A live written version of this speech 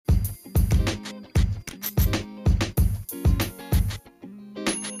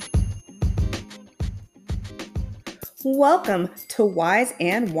Welcome to Wise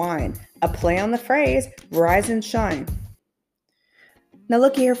and Wine, a play on the phrase rise and shine. Now,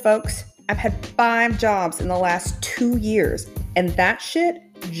 look here, folks. I've had 5 jobs in the last 2 years, and that shit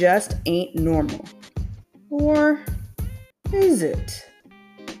just ain't normal. Or is it?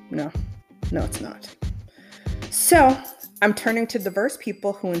 No, it's not. So, I'm turning to diverse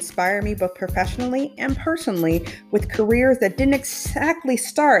people who inspire me both professionally and personally with careers that didn't exactly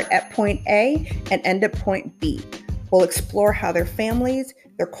start at point A and end at point B. We'll explore how their families,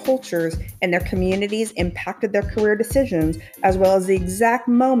 their cultures, and their communities impacted their career decisions, as well as the exact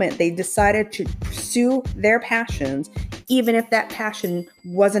moment they decided to pursue their passions, even if that passion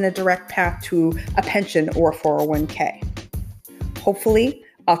wasn't a direct path to a pension or a 401k. Hopefully,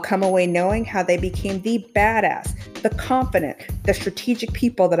 I'll come away knowing how they became the badass, the confident, the strategic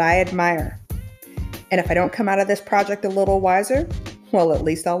people that I admire. And if I don't come out of this project a little wiser, well, at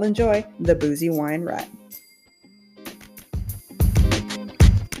least I'll enjoy the boozy wine ride.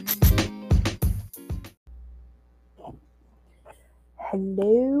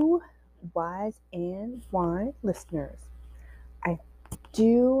 Hello, Wise and Wine listeners. I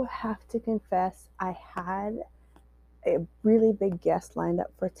do have to confess, I had a really big guest lined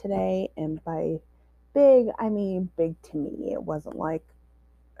up for today, and by big, I mean big to me. It wasn't like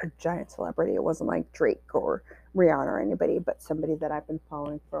a giant celebrity. It wasn't like Drake or Rihanna or anybody, but somebody that I've been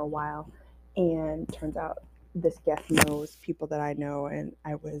following for a while. And turns out this guest knows people that I know, and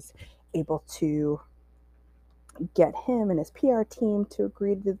I was able to get him and his PR team to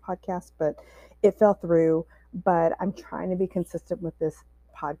agree to do the podcast, but it fell through. But I'm trying to be consistent with this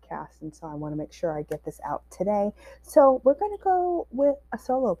podcast, and so I want to make sure I get this out today. So we're going to go with a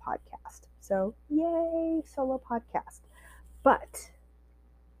solo podcast. So yay, solo podcast. But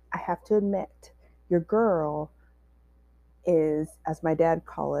I have to admit, your girl is, as my dad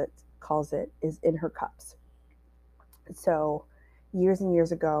calls it, is in her cups. So years and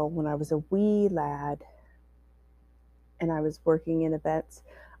years ago, when I was a wee lad and I was working in events,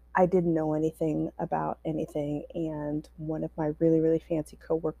 I didn't know anything about anything. And one of my really, really fancy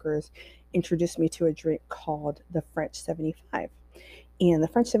coworkers introduced me to a drink called the French 75. And the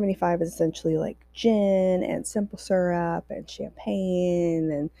French 75 is essentially like gin and simple syrup and champagne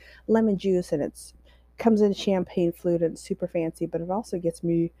and lemon juice. And it comes in champagne flute and it's super fancy, but it also gets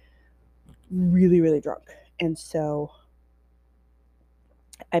me really, really drunk. And so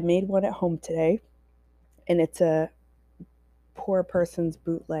I made one at home today, and it's a poor person's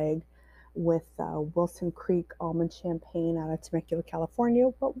bootleg with Wilson Creek almond champagne out of Temecula, California.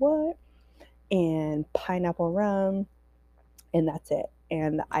 What? And pineapple rum, and that's it.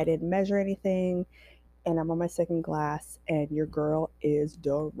 And I didn't measure anything, and I'm on my second glass, and your girl is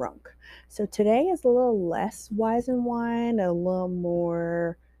drunk. So today is a little less wise and wine, a little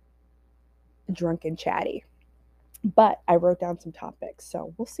more drunk and chatty. But I wrote down some topics,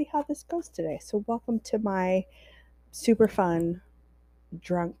 so we'll see how this goes today. So welcome to my super fun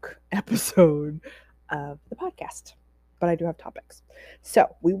drunk episode of the podcast. But I do have topics.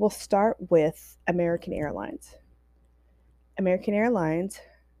 So we will start with American Airlines. American Airlines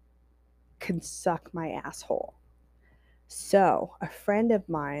can suck my asshole. So a friend of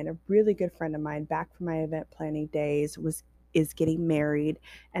mine, a really good friend of mine, back from my event planning days, is getting married,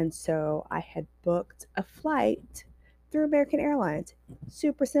 and so I had booked a flight through American Airlines.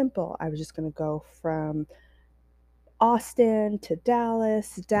 Super simple. I was just going to go from Austin to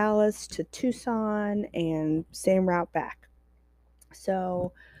Dallas, Dallas to Tucson, and same route back.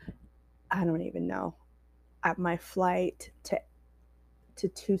 So I don't even know. My flight to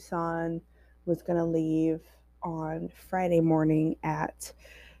Tucson was going to leave on Friday morning at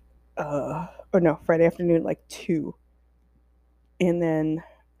Friday afternoon like 2. And then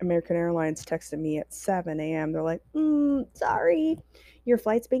American Airlines texted me at 7 a.m. They're like, sorry, your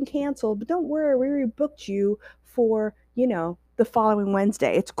flight's been canceled, but don't worry, we rebooked you for, the following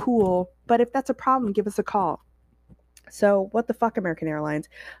Wednesday. It's cool, but if that's a problem, give us a call. So what the fuck, American Airlines?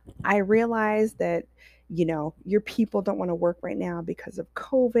 I realize that, your people don't want to work right now because of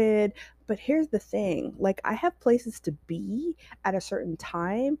COVID. But here's the thing. Like, I have places to be at a certain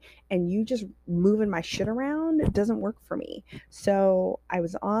time, and you just moving my shit around, it doesn't work for me. So I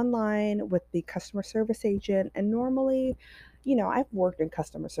was online with the customer service agent, and normally, I've worked in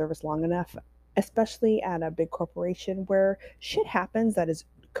customer service long enough, especially at a big corporation where shit happens that is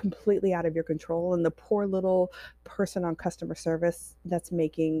completely out of your control, and the poor little person on customer service that's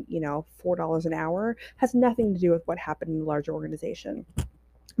making $4 an hour has nothing to do with what happened in the larger organization.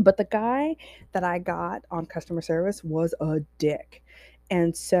 But the guy that I got on customer service was a dick.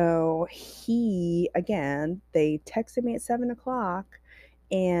 And so they texted me at 7 o'clock,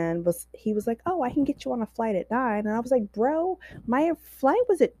 and he was like, "Oh, I can get you on a flight at 9." And I was like, "Bro, my flight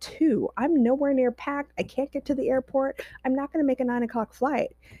was at 2. I'm nowhere near packed. I can't get to the airport. I'm not going to make a 9 o'clock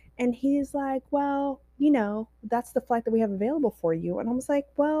flight." And he's like, "Well, that's the flight that we have available for you." And I was like,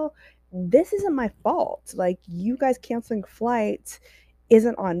 "Well, this isn't my fault. Like, you guys canceling flights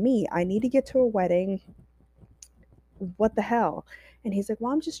isn't on me. I need to get to a wedding. What the hell?" And he's like,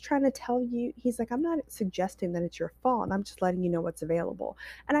 "Well, I'm just trying to tell you." He's like, "I'm not suggesting that it's your fault. I'm just letting you know what's available."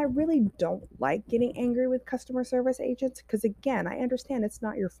 And I really don't like getting angry with customer service agents because, again, I understand it's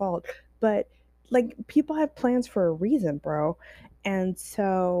not your fault, but like, people have plans for a reason, bro. And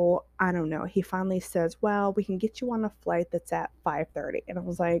so I don't know. He finally says, "Well, we can get you on a flight that's at 5:30." And I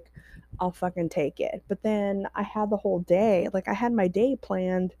was like, "I'll fucking take it." But then I had the whole day, like, I had my day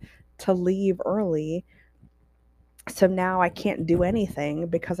planned to leave early, so now I can't do anything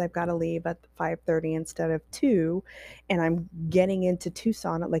because I've got to leave at 5:30 instead of 2, and I'm getting into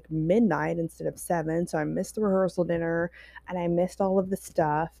Tucson at like midnight instead of 7. So I missed the rehearsal dinner and I missed all of the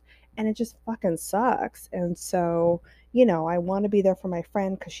stuff, and it just fucking sucks. And so, I want to be there for my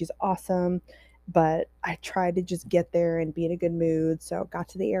friend cuz she's awesome, but I tried to just get there and be in a good mood. So got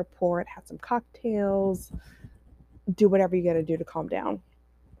to the airport, had some cocktails, do whatever you got to do to calm down.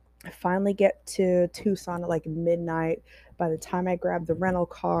 I finally get to Tucson at like midnight. By the time I grab the rental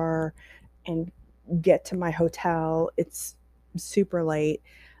car and get to my hotel, it's super late.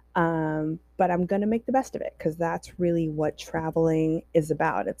 But I'm going to make the best of it because that's really what traveling is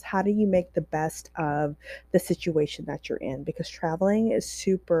about. It's how do you make the best of the situation that you're in, because traveling is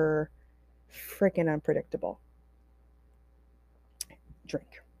super freaking unpredictable.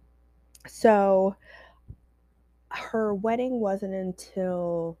 Drink. So her wedding wasn't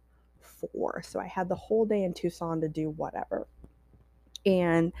until 4. So I had the whole day in Tucson to do whatever.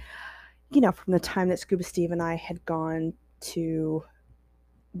 And, from the time that Scuba Steve and I had gone to,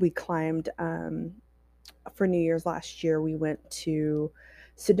 we climbed for New Year's last year, we went to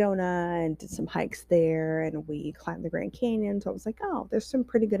Sedona and did some hikes there, and we climbed the Grand Canyon. So I was like, oh, there's some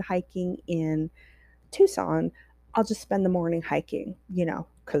pretty good hiking in Tucson. I'll just spend the morning hiking,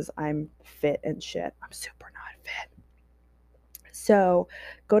 because I'm fit and shit. I'm super not fit. So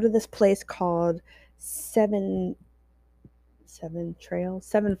go to this place called Seven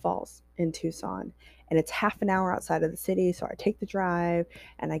Falls in Tucson. And it's half an hour outside of the city. So I take the drive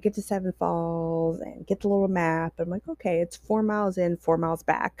and I get to Seven Falls and get the little map. I'm like, okay, it's 4 miles in, 4 miles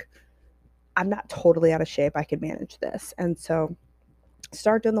back. I'm not totally out of shape. I can manage this. And so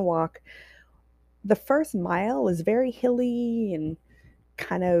start doing the walk. The first mile is very hilly and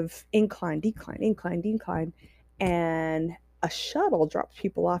kind of incline, decline, incline, decline. And a shuttle drops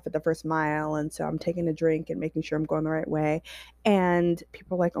people off at the first mile. And so I'm taking a drink and making sure I'm going the right way. And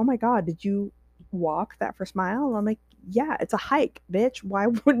people are like, "Oh my God, did you walk that first mile?" And I'm like, "Yeah, it's a hike, bitch. Why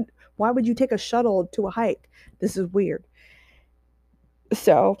would you take a shuttle to a hike? This is weird."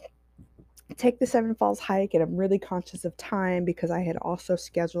 So take the Seven Falls hike, and I'm really conscious of time because I had also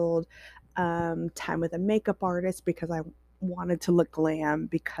scheduled time with a makeup artist because I wanted to look glam,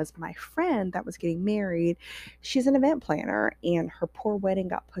 because my friend that was getting married, she's an event planner, and her poor wedding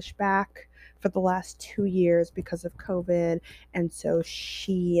got pushed back for the last 2 years because of COVID. And so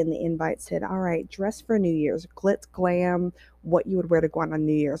she in the invite said, "All right, dress for New Year's, glitz glam, what you would wear to go on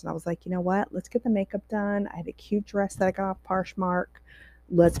New Year's." And I was like, "You know what? Let's get the makeup done." I had a cute dress that I got off Poshmark.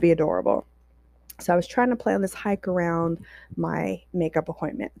 Let's be adorable. So I was trying to plan this hike around my makeup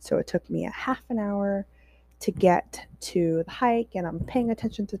appointment. So it took me a half an hour to get to the hike, and I'm paying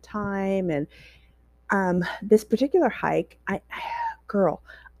attention to time. And this particular hike, girl,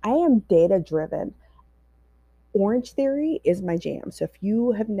 I am data driven. Orange Theory is my jam. So if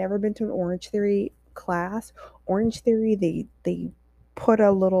you have never been to an Orange Theory class, Orange Theory, they put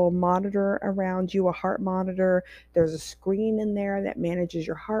a little monitor around you, a heart monitor. There's a screen in there that manages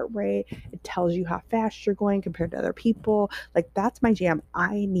your heart rate. It tells you how fast you're going compared to other people. Like, that's my jam.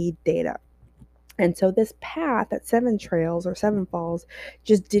 I need data. And so this path at Seven Trails or Seven Falls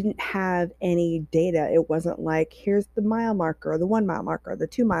just didn't have any data. It wasn't like, here's the mile marker, the 1 mile marker, the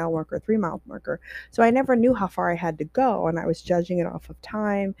 2 mile marker, 3 mile marker. So I never knew how far I had to go, and I was judging it off of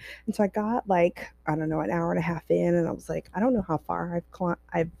time. And so I got like, I don't know, an hour and a half in, and I was like, I don't know how far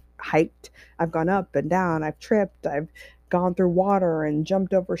I've hiked. I've gone up and down. I've tripped. I've gone through water and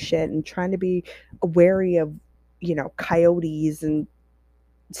jumped over shit and trying to be wary of, coyotes and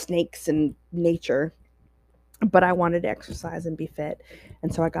snakes and nature, but I wanted to exercise and be fit.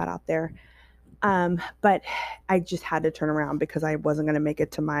 And so I got out there. But I just had to turn around because I wasn't going to make it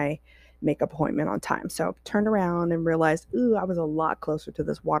to my makeup appointment on time. So I turned around and realized, ooh, I was a lot closer to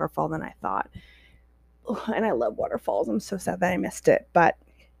this waterfall than I thought. and I love waterfalls. I'm so sad that I missed it, but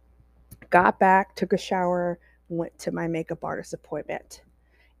got back, took a shower, went to my makeup artist appointment.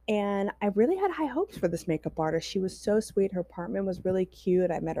 And I really had high hopes for this makeup artist. She was so sweet. Her apartment was really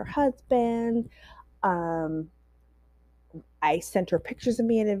cute. I met her husband. Um, I sent her pictures of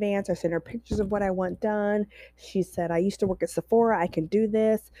me in advance. I sent her pictures of what I want done. She said, I used to work at Sephora. I can do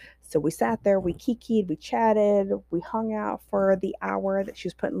this. So we sat there, we kikied, we chatted, we hung out for the hour that she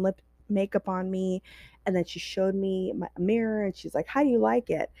was putting lip makeup on me. And then she showed me my mirror and she's like, how do you like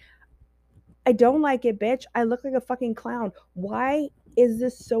it? I don't like it, bitch. I look like a fucking clown. Why is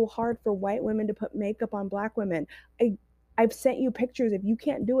this so hard for white women to put makeup on black women? I I've sent you pictures. If you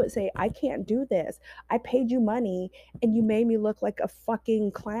can't do it, say I can't do this. I paid you money and you made me look like a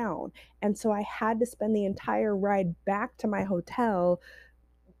fucking clown. And so I had to spend the entire ride back to my hotel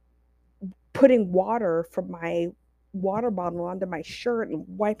putting water from my water bottle onto my shirt and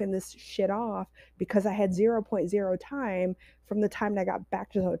wiping this shit off because I had zero point 0.0 time from the time that I got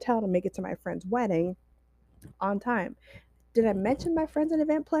back to the hotel to make it to my friend's wedding on time. Did I mention my friend's an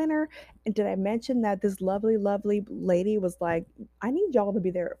event planner? And did I mention that this lovely, lovely lady was like, I need y'all to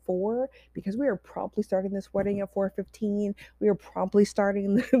be there at 4 because we are promptly starting this wedding at 4:15. We are promptly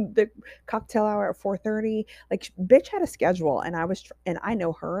starting the cocktail hour at 4:30. Like, bitch had a schedule, and and I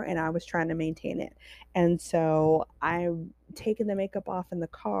know her, and I was trying to maintain it. And so I'm taking the makeup off in the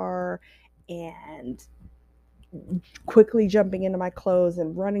car and quickly jumping into my clothes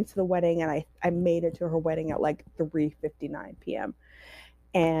and running to the wedding, and I made it to her wedding at like 3:59 p.m.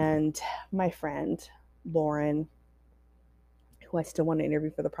 And my friend Lauren, who I still want to interview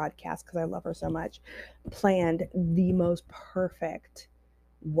for the podcast because I love her so much, planned the most perfect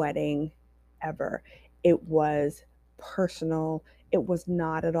wedding ever. It was personal. It was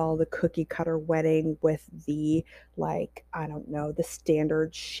not at all the cookie cutter wedding with the, like, I don't know, the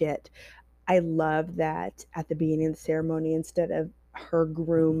standard shit. I love that at the beginning of the ceremony, instead of her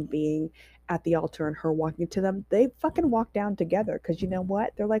groom being at the altar and her walking to them, they fucking walk down together. Because you know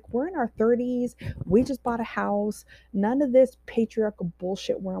what? They're like, we're in our 30s. We just bought a house. None of this patriarchal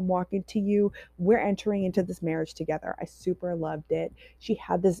bullshit where I'm walking to you. We're entering into this marriage together. I super loved it. She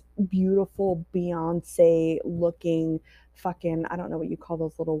had this beautiful Beyonce looking fucking, I don't know what you call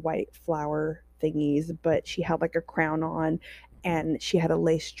those little white flower thingies, but she had like a crown on and she had a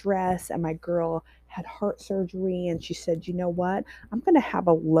lace dress, and my girl had heart surgery, and she said, you know what, I'm going to have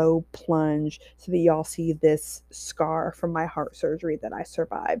a low plunge so that y'all see this scar from my heart surgery that I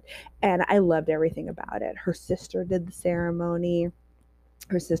survived. And I loved everything about it. Her sister did the ceremony.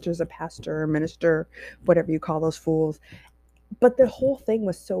 Her sister's a pastor, minister, whatever you call those fools. But the whole thing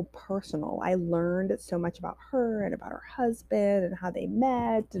was so personal. I learned so much about her and about her husband and how they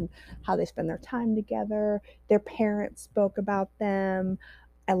met and how they spend their time together. Their parents spoke about them.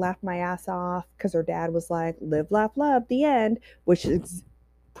 I laughed my ass off because her dad was like, live, laugh, love, the end, which is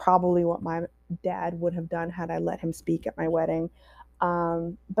probably what my dad would have done had I let him speak at my wedding.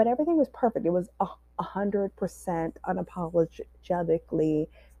 But everything was perfect. It was 100% unapologetically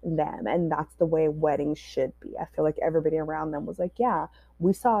them, and that's the way weddings should be. I feel like everybody around them was like, yeah,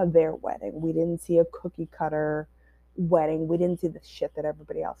 we saw their wedding. We didn't see a cookie cutter wedding. We didn't see the shit that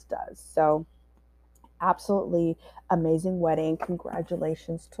everybody else does. So absolutely amazing wedding.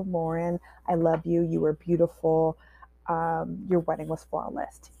 Congratulations to Lauren. I love you. You were beautiful. Your wedding was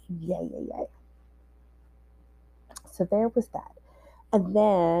flawless. Yay, yay, yay. So there was that. And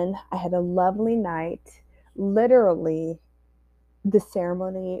then I had a lovely night. Literally, the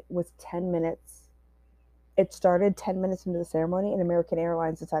ceremony was 10 minutes. It started 10 minutes into the ceremony, and American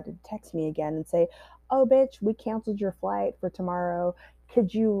Airlines decided to text me again and say, oh, bitch, we canceled your flight for tomorrow.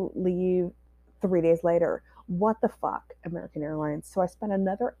 Could you leave 3 days later? What the fuck, American Airlines? So I spent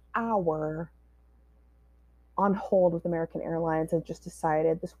another hour on hold with American Airlines and just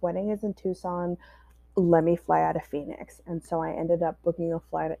decided this wedding is in Tucson. Let me fly out of Phoenix. And so I ended up booking a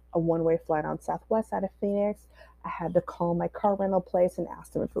one-way flight on Southwest out of Phoenix. I had to call my car rental place and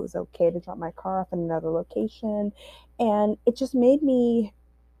ask them if it was okay to drop my car off in another location. And it just made me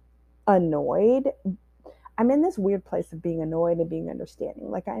annoyed. I'm in this weird place of being annoyed and being understanding.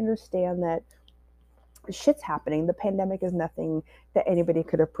 Like, I understand that shit's happening. The pandemic is nothing that anybody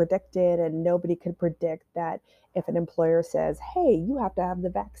could have predicted, and nobody could predict that if an employer says, hey, you have to have the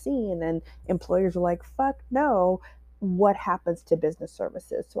vaccine, and employers are like, fuck no, what happens to business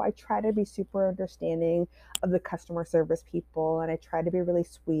services? So I try to be super understanding of the customer service people, and I try to be really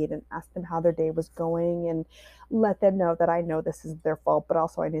sweet and ask them how their day was going and let them know that I know this is their fault, but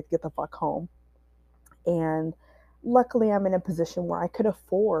also I need to get the fuck home. And luckily, I'm in a position where I could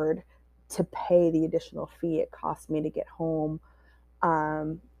afford to pay the additional fee it cost me to get home.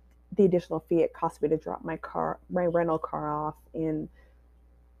 Um, the additional fee it cost me to drop my rental car off in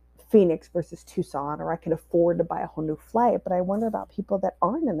Phoenix versus Tucson, or I could afford to buy a whole new flight. But I wonder about people that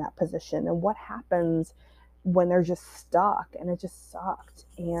aren't in that position and what happens when they're just stuck. And it just sucked.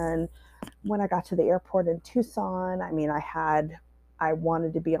 And when I got to the airport in Tucson, I mean, I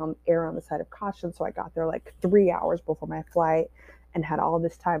wanted to be on the side of caution. So I got there like 3 hours before my flight and had all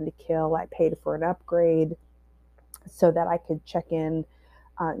this time to kill. I paid for an upgrade so that I could check in,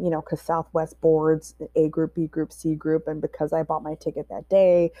 because Southwest boards A group, B group, C group. And because I bought my ticket that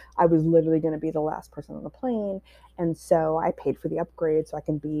day, I was literally going to be the last person on the plane. And so I paid for the upgrade so I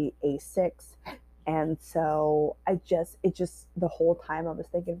can be A6. And so the whole time I was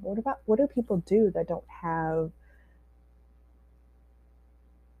thinking, what do people do that don't have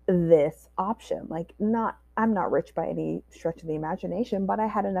this option? Like, I'm not rich by any stretch of the imagination, but I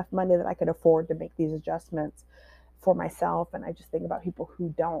had enough money that I could afford to make these adjustments for myself. And I just think about people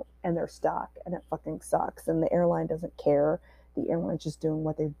who don't, and they're stuck, and it fucking sucks. And the airline doesn't care. The airline's just doing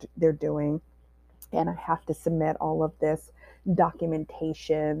what they're doing. And I have to submit all of this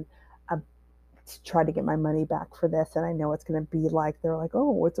documentation to try to get my money back for this. And I know it's going to be like, they're like,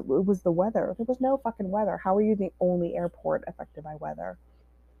 oh, it was the weather. There was no fucking weather. How are you the only airport affected by weather?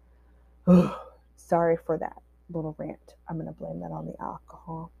 Sorry for that little rant. I'm going to blame that on the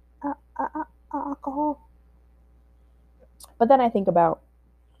alcohol. Alcohol. But then I think about,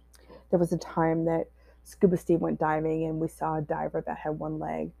 there was a time that Scuba Steve went diving and we saw a diver that had one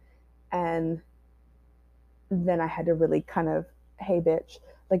leg. And then I had to really kind of, hey, bitch,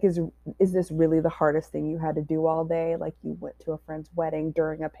 like, is this really the hardest thing you had to do all day? Like, you went to a friend's wedding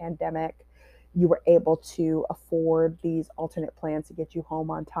during a pandemic. You were able to afford these alternate plans to get you home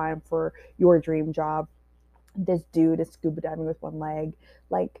on time for your dream job. This dude is scuba diving with one leg.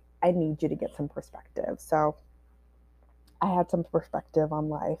 Like, I need you to get some perspective. So I had some perspective on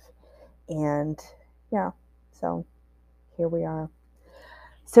life. And yeah, so here we are.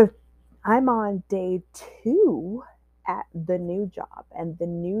 So I'm on day 2 at the new job. And the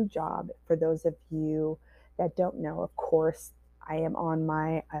new job, for those of you that don't know, of course, I am on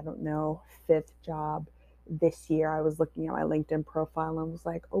my, 5th job this year. I was looking at my LinkedIn profile and was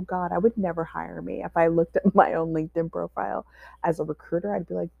like, oh God, I would never hire me. If I looked at my own LinkedIn profile as a recruiter, I'd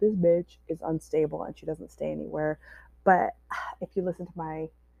be like, this bitch is unstable and she doesn't stay anywhere. But if you listen to my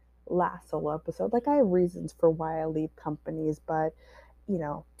last solo episode, like, I have reasons for why I leave companies, but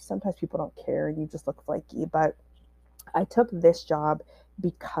sometimes people don't care and you just look flaky. But I took this job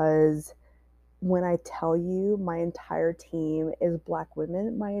because when I tell you my entire team is Black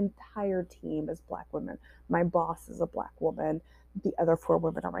women, my entire team is Black women. My boss is a Black woman. The other 4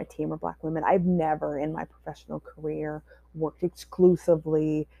 women on my team are Black women. I've never in my professional career worked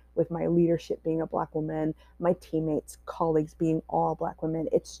exclusively with my leadership being a Black woman, my teammates, colleagues being all Black women.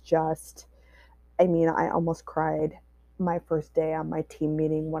 It's just, I almost cried my first day on my team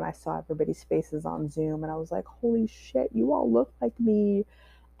meeting when I saw everybody's faces on Zoom, and I was like, holy shit, you all look like me.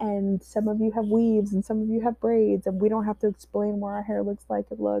 And some of you have weaves and some of you have braids, and we don't have to explain where our hair looks like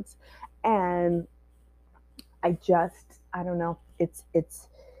it looks. And I don't know. It's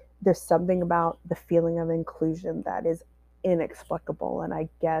there's something about the feeling of inclusion that is inexplicable. And I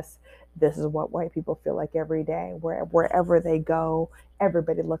guess this is what white people feel like every day, wherever they go,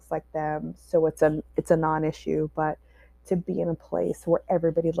 everybody looks like them. So it's a non-issue, but to be in a place where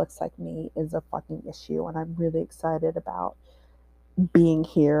everybody looks like me is a fucking issue. And I'm really excited about being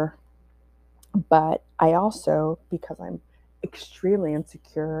here. But I also, because I'm extremely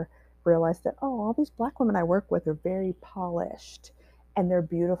insecure, realized that, all these Black women I work with are very polished and they're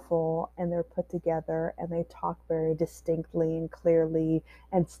beautiful and they're put together and they talk very distinctly and clearly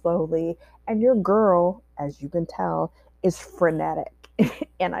and slowly. And your girl, as you can tell, is frenetic.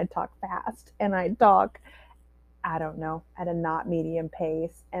 And I talk fast and I talk, at a not medium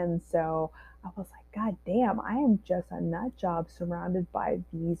pace. And so I was like, God damn, I am just a nut job surrounded by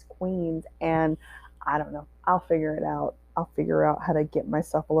these queens. And I don't know, I'll figure it out. I'll figure out how to get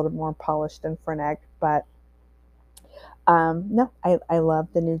myself a little more polished and frenetic. But no, I love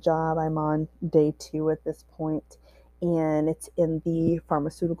the new job. I'm on day 2 at this point, and it's in the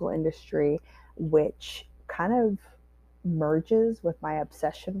pharmaceutical industry, which kind of merges with my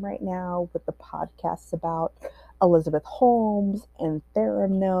obsession right now with the podcasts about Elizabeth Holmes and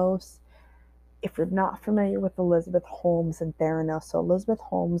Theranos. If you're not familiar with Elizabeth Holmes and Theranos, so Elizabeth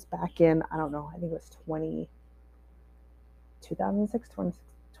Holmes back in, I think it was 2006,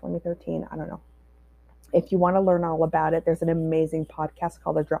 2013, I don't know. If you want to learn all about it, there's an amazing podcast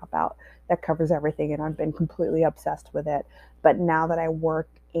called The Dropout that covers everything, and I've been completely obsessed with it. But now that I work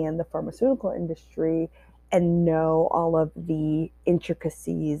in the pharmaceutical industry and know all of the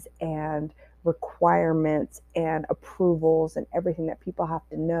intricacies and requirements and approvals and everything that people have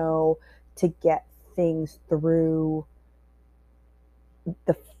to know to get things through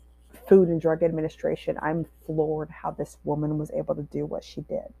the Food and Drug Administration. I'm floored how this woman was able to do what she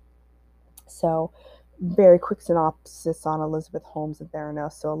did. So, very quick synopsis on Elizabeth Holmes and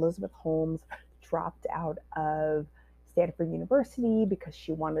Theranos. So, Elizabeth Holmes dropped out of Stanford University because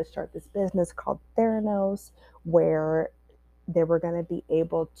she wanted to start this business called Theranos, where they were going to be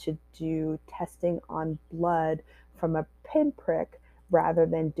able to do testing on blood from a pinprick rather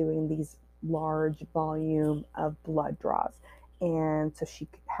than doing these large volume of blood draws. And so she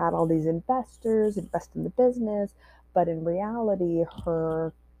had all these investors invest in the business, but in reality,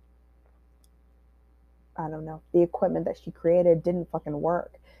 the equipment that she created didn't fucking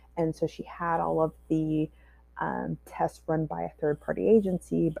work. And so she had all of the tests run by a third party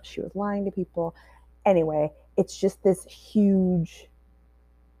agency, but she was lying to people. Anyway, it's just this huge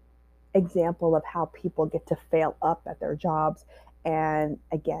example of how people get to fail up at their jobs. And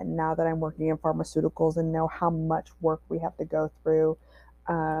again, now that I'm working in pharmaceuticals and know how much work we have to go through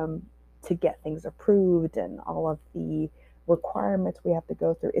to get things approved and all of the requirements we have to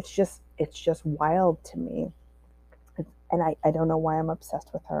go through, it's just wild to me. And I don't know why I'm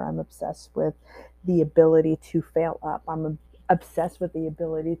obsessed with her. I'm obsessed with the ability to fail up. I'm obsessed with the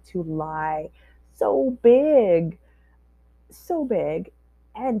ability to lie so big,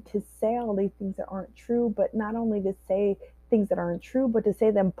 and to say all these things that aren't true, but not only to say things that aren't true, but to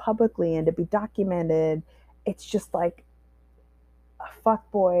say them publicly and to be documented. It's just like a fuck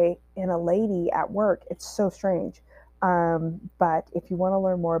boy and a lady at work. It's so strange. But if you want to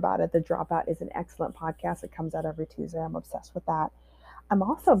learn more about it, The Dropout is an excellent podcast. It comes out every Tuesday. I'm obsessed with that. I'm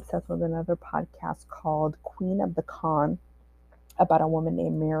also obsessed with another podcast called Queen of the Con about a woman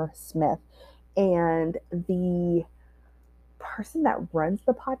named Mira Smith. And the person that runs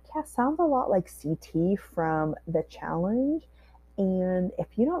the podcast sounds a lot like CT from The Challenge. And if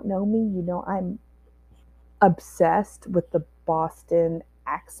you don't know me, you know I'm obsessed with the Boston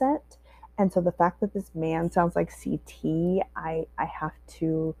accent. And so the fact that this man sounds like CT, I have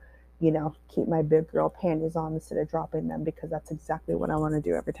to, keep my big girl panties on instead of dropping them, because that's exactly what I want to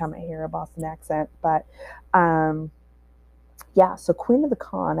do every time I hear a Boston accent. But yeah, so Queen of the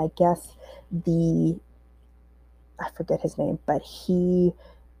Con, I guess I forget his name, but he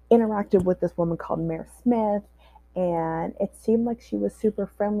interacted with this woman called Mira Smith, and it seemed like she was super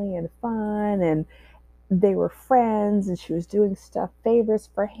friendly and fun, and they were friends, and she was doing favors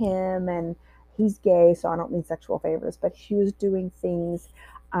for him, and he's gay, so I don't mean sexual favors, but she was doing things,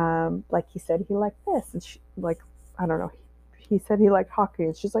 like he said he liked this, and she, like, I don't know, he said he liked hockey,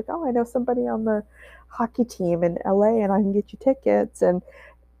 and she's like, oh, I know somebody on the hockey team in LA, and I can get you tickets, and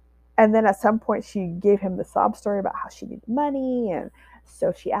then at some point she gave him the sob story about how she needed money, and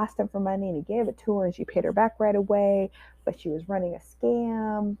so she asked him for money, and he gave it to her, and she paid her back right away, but she was running a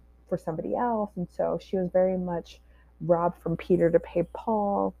scam for somebody else, and so she was very much robbed from Peter to pay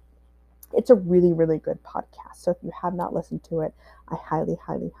Paul. It's a really, really good podcast. So if you have not listened to it, I highly,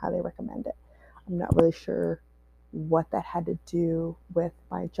 highly, highly recommend it. I'm not really sure what that had to do with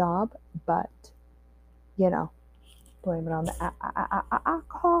my job, but blame it on the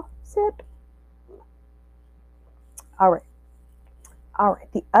alcohol sip. All right.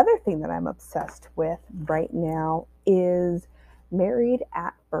 The other thing that I'm obsessed with right now is Married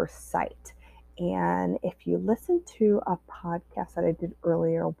at First Sight. And if you listen to a podcast that I did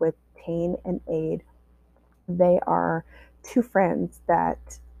earlier with Tane and Aid, they are two friends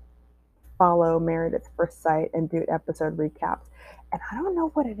that follow Married at First Sight and do episode recaps. And I don't know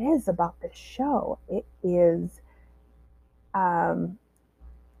what it is about this show. It is, oh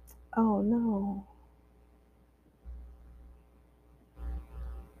no.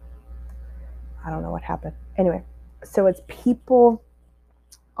 I don't know what happened. Anyway, so it's people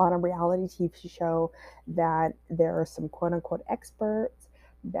on a reality TV show that there are some quote unquote experts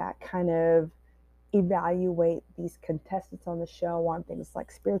that kind of evaluate these contestants on the show on things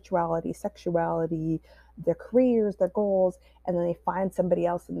like spirituality, sexuality, their careers, their goals, and then they find somebody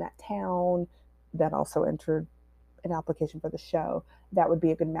else in that town that also entered an application for the show that would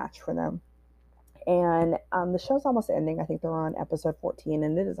be a good match for them. And the show's almost ending. I think they're on episode 14,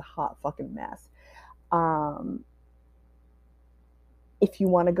 and it is a hot fucking mess. If you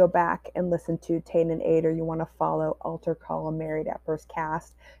want to go back and listen to Tane and Aid, or you want to follow Alter Column Married at First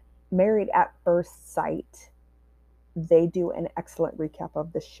Cast, Married at First Sight, they do an excellent recap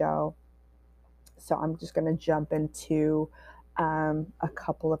of the show. So I'm just going to jump into a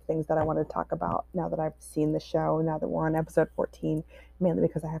couple of things that I want to talk about now that I've seen the show, now that we're on episode 14, mainly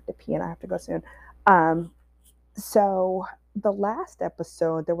because I have to pee and I have to go soon. So the last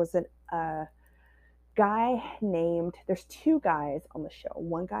episode, there was a guy named, there's two guys on the show.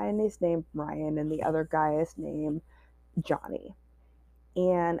 One guy is named Ryan and the other guy is named Johnny.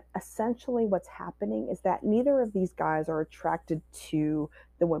 And essentially, what's happening is that neither of these guys are attracted to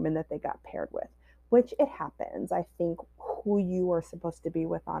the women that they got paired with, which it happens. I think who you are supposed to be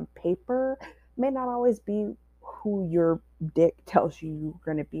with on paper may not always be who your dick tells you you're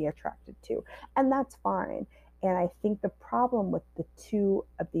going to be attracted to. And that's fine. And I think the problem with the two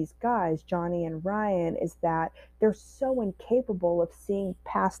of these guys, Johnny and Ryan, is that they're so incapable of seeing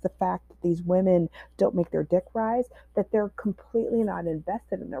past the fact that these women don't make their dick rise, that they're completely not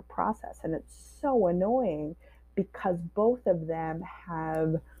invested in their process. And it's so annoying because both of them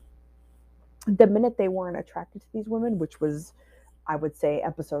have, the minute they weren't attracted to these women, which was, I would say,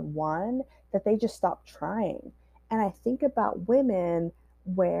 episode one, that they just stopped trying. And I think about women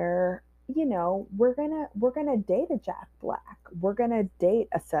where, we're gonna date a Jack Black, we're gonna date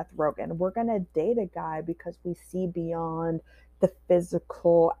a Seth Rogen, we're gonna date a guy because we see beyond the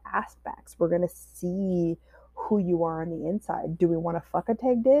physical aspects. We're gonna see who you are on the inside. Do we want to fuck a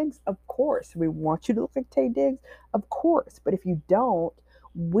Taye Diggs? Of course. Do we want you to look like Taye Diggs? Of course. But if you don't,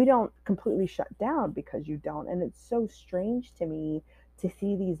 we don't completely shut down because you don't. And it's so strange to me to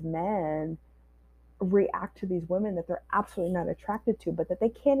see these men react to these women that they're absolutely not attracted to, but that they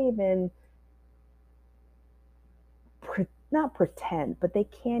can't even not pretend, but they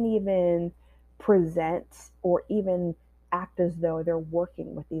can't even present or even act as though they're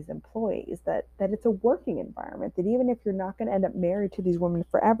working with these employees, that it's a working environment, that even if you're not going to end up married to these women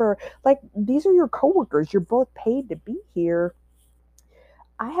forever, like, these are your coworkers, you're both paid to be here.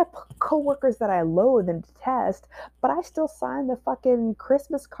 I have coworkers that I loathe and detest, but I still sign the fucking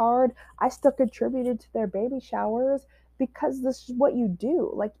Christmas card. I still contributed to their baby showers because this is what you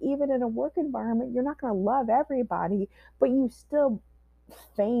do. Like, even in a work environment, you're not going to love everybody, but you still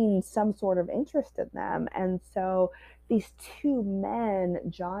feign some sort of interest in them. And so these two men,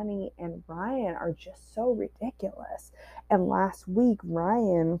 Johnny and Ryan, are just so ridiculous. And last week,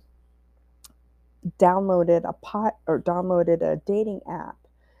 Ryan downloaded a dating app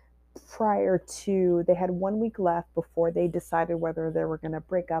prior to, they had 1 week left before they decided whether they were going to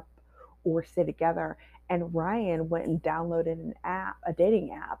break up or stay together. And Ryan went and downloaded a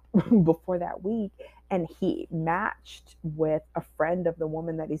dating app before that week, and he matched with a friend of the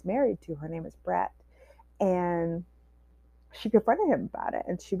woman that he's married to. Her name is Brett. And she confronted him about it,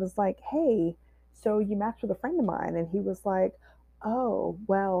 and she was like, hey, so you matched with a friend of mine. And he was like, oh,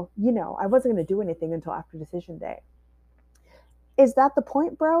 well, I wasn't going to do anything until after decision day. Is that the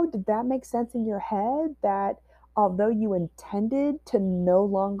point, bro? Did that make sense in your head, that although you intended to no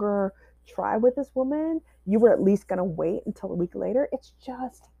longer try with this woman, you were at least going to wait until a week later? It's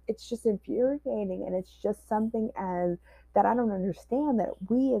just infuriating, and it's just something as that I don't understand, that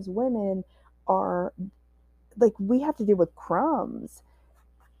we as women are like, we have to deal with crumbs,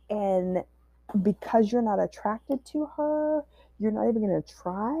 and because you're not attracted to her, you're not even going to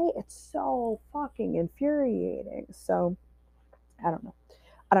try. It's so fucking infuriating. So, I don't know.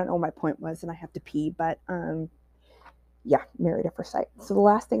 I don't know what my point was, and I have to pee, but yeah, married at first sight. So the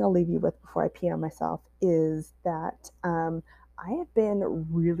last thing I'll leave you with before I pee on myself is that I have been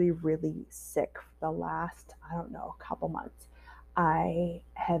really, really sick for the last, I don't know, a couple months. I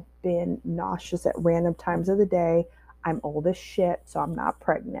have been nauseous at random times of the day. I'm old as shit, so I'm not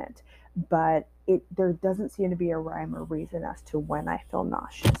pregnant, but there doesn't seem to be a rhyme or reason as to when I feel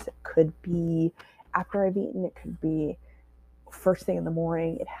nauseous. It could be after I've eaten, it could be first thing in the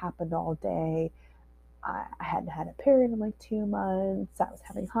morning. It happened all day. I hadn't had a period in like 2 months. I was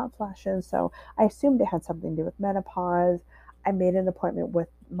having hot flashes. So I assumed it had something to do with menopause. I made an appointment with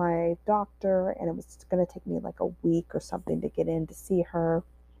my doctor, and it was going to take me like a week or something to get in to see her.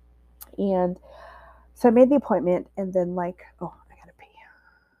 And so I made the appointment, and then, like, oh, I gotta pee.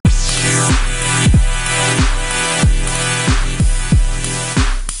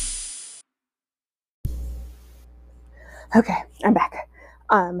 Okay, I'm back.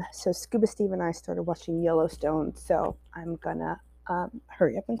 So Scuba Steve and I started watching Yellowstone, so I'm gonna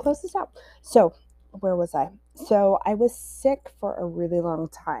hurry up and close this out. So, where was I? So I was sick for a really long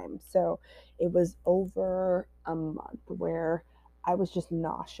time. So it was over a month where I was just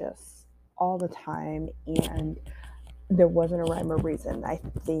nauseous all the time, and there wasn't a rhyme or reason. I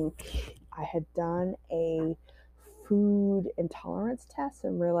think I had done a food intolerance test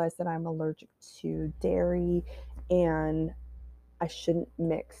and realized that I'm allergic to dairy, and I shouldn't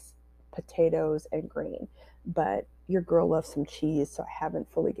mix potatoes and grain. But your girl loves some cheese, so I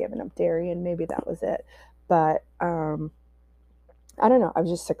haven't fully given up dairy, and maybe that was it. But I don't know. I was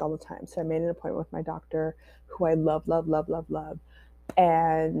just sick all the time. So I made an appointment with my doctor, who I love, love, love, love, love.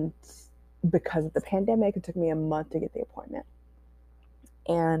 And because of the pandemic, it took me a month to get the appointment.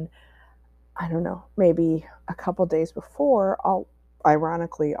 And I don't know, maybe a couple days before,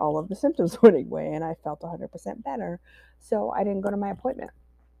 ironically, all of the symptoms went away and I felt 100% better. So I didn't go to my appointment.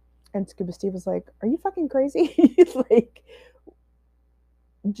 And Scuba Steve was like, "Are you fucking crazy?" Like,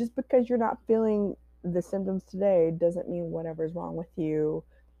 just because you're not feeling the symptoms today doesn't mean whatever's wrong with you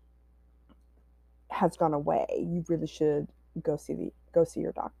has gone away. You really should go see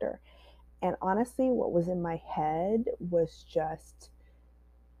your doctor. And honestly, what was in my head was just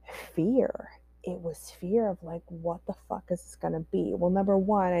fear. It was fear of like, what the fuck is this going to be? Well, number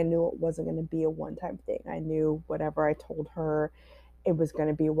one, I knew it wasn't going to be a one time thing. I knew whatever I told her, it was going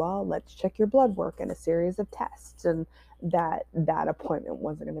to be, well, let's check your blood work and a series of tests. And that appointment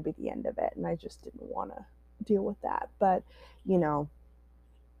wasn't going to be the end of it. And I just didn't want to deal with that. But, you know,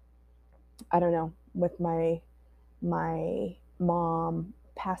 I don't know, with my mom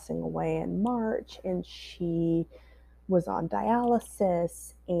passing away in March, and she was on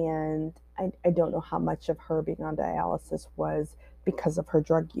dialysis, and I don't know how much of her being on dialysis was because of her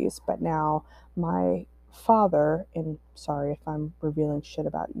drug use, but now my father, and sorry if I'm revealing shit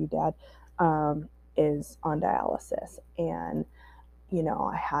about you, Dad, is on dialysis. And, you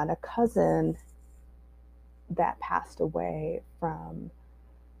know, I had a cousin that passed away from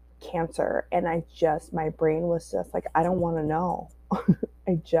cancer, and my brain was just like, I don't want to know.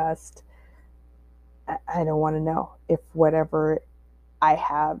 I just, I don't want to know if whatever I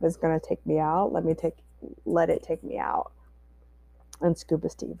have is going to take me out. Let it take me out. And Scuba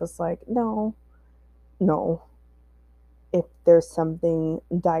Steve was like, no, no. If there's something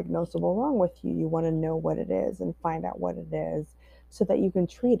diagnosable wrong with you, you want to know what it is and find out what it is so that you can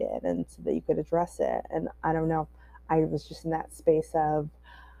treat it and so that you could address it. And I don't know. I was just in that space of,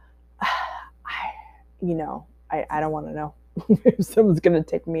 I don't want to know if someone's going to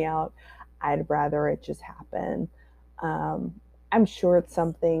take me out. I'd rather it just happen. Um, I'm sure it's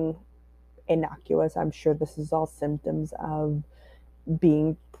something innocuous. I'm sure this is all symptoms of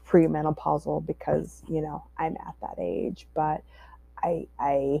being premenopausal because, you know, I'm at that age. But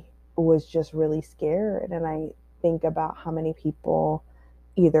I was just really scared, and I think about how many people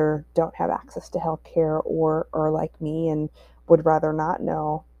either don't have access to healthcare or are like me and would rather not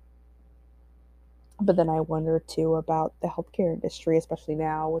know. But then I wonder too about the healthcare industry, especially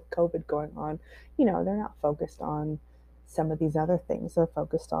now with COVID going on. You know, they're not focused on some of these other things. They're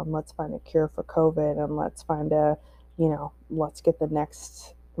focused on, let's find a cure for COVID, and let's get the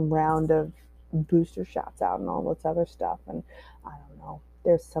next round of booster shots out and all this other stuff. And I don't know.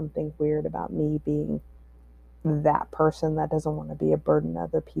 There's something weird about me being that person that doesn't want to be a burden to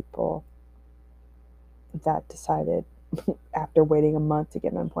other people, that decided after waiting a month to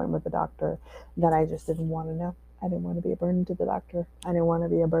get an appointment with the doctor that I just didn't want to know. I didn't want to be a burden to the doctor. I didn't want to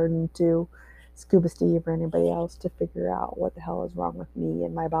be a burden to Scuba Steve or anybody else to figure out what the hell is wrong with me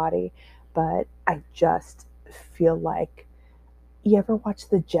and my body. But I just feel like, you ever watch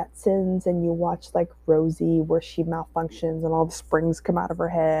the Jetsons and you watch like Rosie where she malfunctions and all the springs come out of her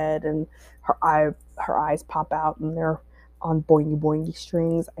head and her eyes pop out and they're on boingy boingy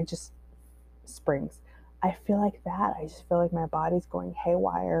strings. I just springs. I feel like that. I just feel like my body's going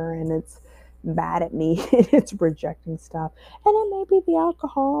haywire and it's mad at me and it's rejecting stuff. And it may be the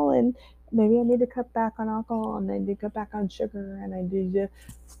alcohol, and maybe I need to cut back on alcohol and I need to cut back on sugar and I need to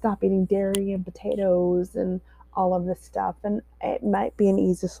stop eating dairy and potatoes and all of this stuff. And it might be an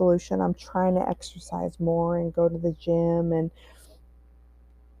easy solution. I'm trying to exercise more and go to the gym, and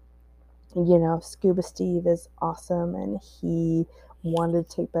Scuba Steve is awesome and he wanted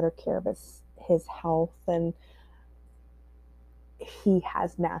to take better care of his health, and he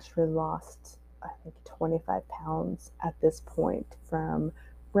has naturally lost, I think, 25 pounds at this point from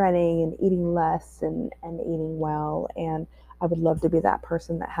running and eating less and eating well. And I would love to be that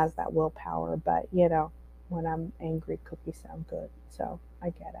person that has that willpower. But, when I'm angry, cookies sound good. So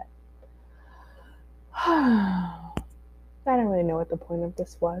I get it. I don't really know what the point of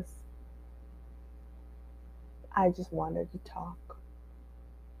this was. I just wanted to talk.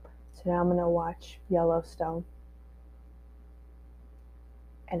 So now I'm going to watch Yellowstone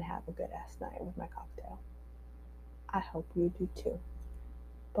and have a good ass night with my cocktail. I hope you do too.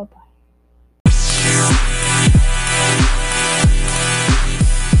 Bye bye.